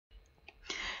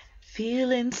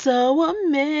Feeling so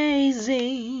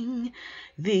amazing,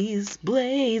 these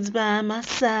blades by my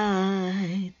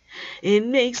side. It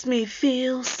makes me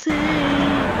feel safe.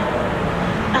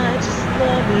 I just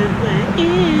love it when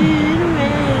it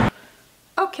rains.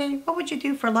 Okay, what would you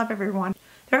do for love, everyone?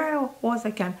 There I was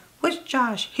again. Where's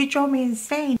Josh? He drove me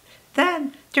insane.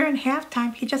 Then, during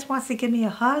halftime, he just wants to give me a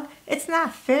hug? It's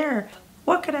not fair.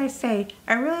 What could I say?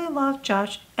 I really love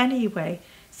Josh anyway.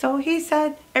 So he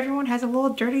said everyone has a little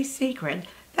dirty secret.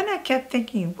 Then I kept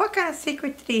thinking, what kind of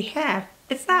secret did he have?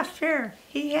 It's not fair.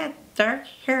 He had dark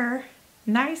hair,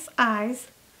 nice eyes.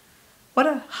 What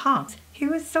a hunk. He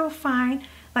was so fine,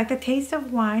 like the taste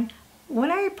of wine.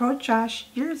 When I approached Josh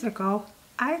years ago,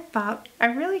 I thought I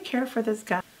really care for this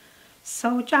guy.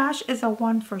 So Josh is a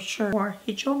one for sure.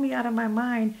 He drove me out of my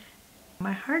mind.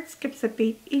 My heart skips a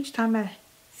beat each time I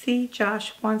see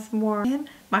Josh once more. And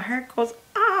my heart goes,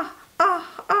 ah,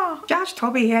 ah, ah. Josh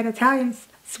told me he had Italian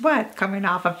sweat coming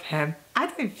off of him. I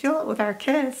didn't feel it with our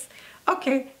kiss.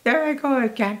 Okay, there I go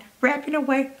again, rapping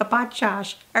away about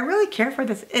Josh. I really care for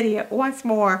this idiot once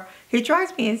more. He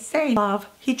drives me insane, love.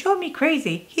 He drove me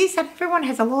crazy. He said everyone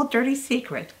has a little dirty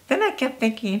secret. Then I kept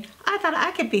thinking, I thought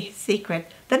I could be his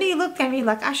secret. Then he looked at me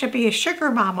like I should be his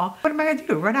sugar mama. What am I gonna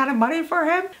do, run out of money for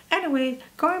him? Anyway,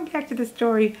 going back to the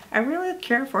story, I really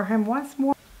care for him once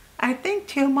more. I think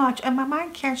too much and my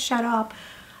mind can't shut up.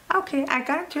 Okay, I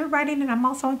got into writing and I'm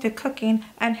also into cooking,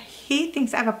 and he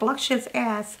thinks I have a voluptuous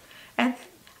ass. And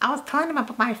I was telling him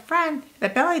about my friend, the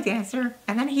belly dancer,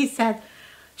 and then he said,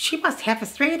 she must have a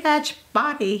straight edge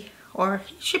body, or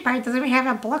she probably doesn't even have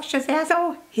a voluptuous ass.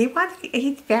 So he wanted to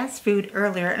eat fast food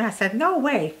earlier, and I said, no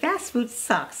way, fast food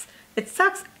sucks. It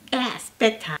sucks ass,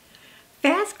 big time.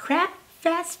 Fast crap,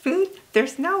 fast food,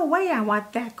 there's no way I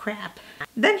want that crap.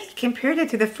 Then he compared it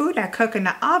to the food I cook in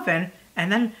the oven,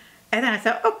 and then I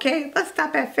said, okay, let's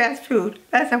stop at fast food.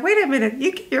 I said, wait a minute,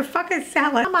 you get your fucking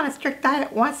salad. I'm on a strict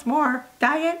diet once more.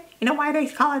 Diet? You know why they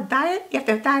call it diet? You have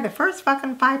to die the first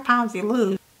fucking 5 pounds you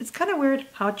lose. It's kind of weird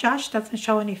how Josh doesn't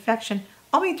show any affection.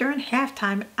 Only during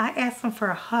halftime, I asked him for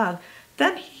a hug.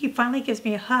 Then he finally gives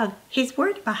me a hug. He's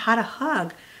worried about how to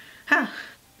hug. Huh.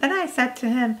 Then I said to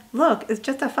him, look, it's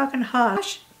just a fucking hug.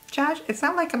 Josh, it's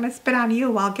not like I'm gonna spit on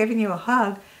you while giving you a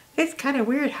hug. It's kind of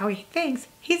weird how he thinks.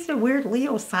 He's a weird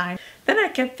Leo sign. Then I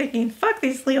kept thinking, fuck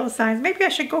these Leo signs. Maybe I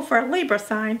should go for a Libra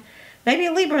sign. Maybe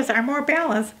Libras are more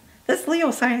balanced. This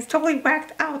Leo sign is totally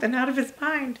whacked out and out of his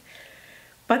mind.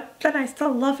 But then I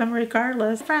still love him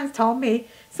regardless. Friends told me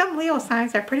some Leo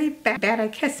signs are pretty bad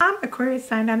at kissing. I'm Aquarius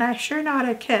sign and I sure know how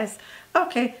to kiss.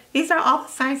 Okay, these are all the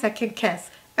signs that can kiss.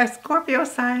 A Scorpio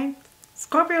sign,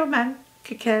 Scorpio men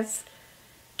could kiss.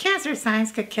 Cancer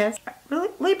signs could kiss.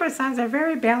 Libra signs are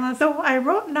very balanced. So I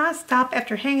wrote nonstop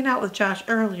after hanging out with Josh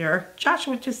earlier. Josh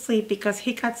went to sleep because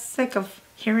he got sick of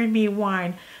hearing me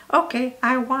whine. Okay,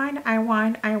 I whine, I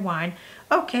whine, I whine.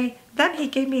 Okay, then he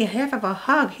gave me a half of a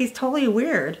hug. He's totally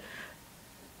weird.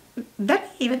 Then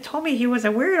he even told me he was a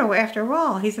weirdo after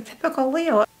all. He's a typical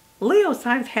Leo. Leo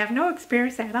signs have no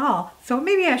experience at all. So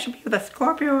maybe I should be with a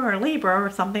Scorpio or a Libra or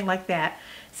something like that.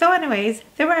 So anyways,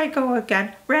 there I go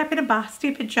again, rapping about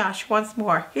stupid Josh once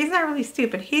more. He's not really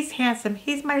stupid, he's handsome,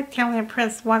 he's my Italian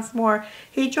prince once more.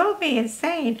 He drove me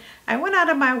insane. I went out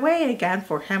of my way again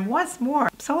for him once more.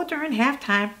 So during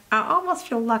halftime, I almost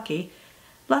feel lucky.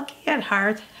 Lucky at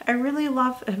heart, I really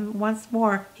love him once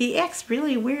more. He acts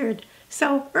really weird.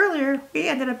 So earlier, we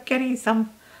ended up getting some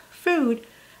food.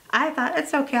 I thought,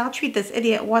 it's okay, I'll treat this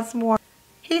idiot once more.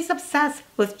 He's obsessed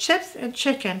with chips and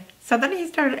chicken. So then he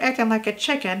started acting like a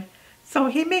chicken. So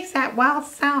he makes that wild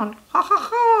sound. Ha ha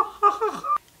ha ha ha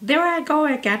ha. There I go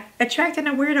again, attracting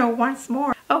a weirdo once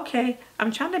more. Okay,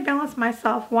 I'm trying to balance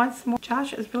myself once more.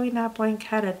 Josh is really not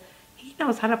blank-headed. He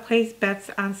knows how to place bets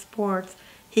on sports.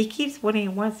 He keeps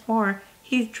winning once more.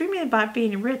 He's dreaming about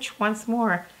being rich once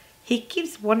more. He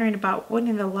keeps wondering about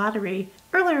winning the lottery.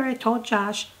 Earlier I told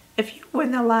Josh, if you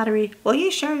win the lottery, will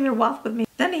you share your wealth with me?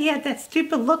 Then he had that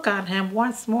stupid look on him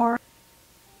once more.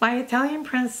 My Italian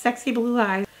prince, sexy blue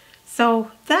eyes.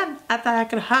 So then I thought I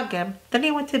could hug him. Then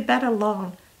he went to bed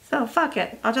alone. So fuck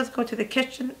it, I'll just go to the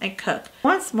kitchen and cook.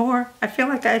 Once more, I feel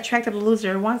like I attracted a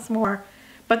loser once more.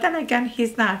 But then again,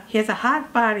 he's not. He has a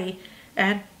hot body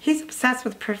and he's obsessed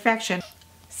with perfection.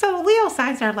 So Leo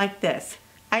signs are like this.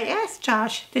 I asked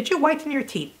Josh, did you whiten your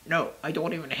teeth? No, I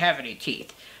don't even have any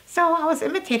teeth. So I was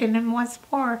imitating him once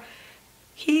more.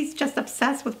 He's just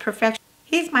obsessed with perfection.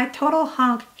 He's my total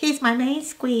hunk. He's my main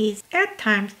squeeze. At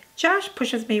times, Josh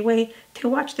pushes me away to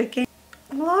watch the game.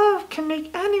 Love can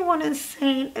make anyone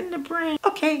insane in the brain.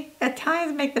 Okay,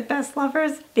 Italians make the best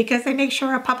lovers because they make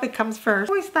sure a puppet comes first.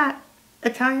 I always thought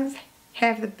Italians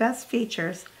have the best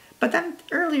features, But then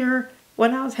earlier,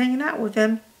 when I was hanging out with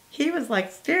him, he was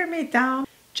like staring me down.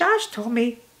 Josh told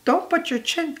me, don't put your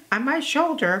chin on my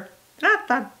shoulder. And I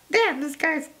thought, damn, this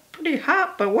guy's pretty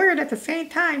hot but weird at the same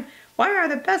time. Why are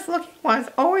the best looking ones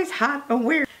always hot and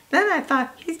weird? Then I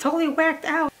thought, he's totally whacked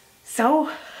out.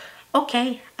 So,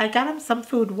 okay, I got him some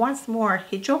food once more.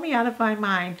 He drove me out of my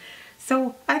mind.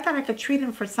 So I thought I could treat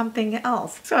him for something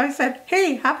else. So I said,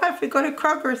 hey, how about if we go to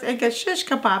Kroger's and get shish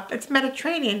kebab? It's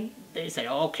Mediterranean. They said,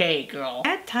 okay, girl.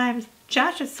 At times,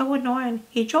 Josh is so annoying.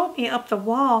 He drove me up the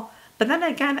wall. But then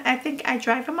again, I think I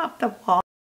drive him up the wall.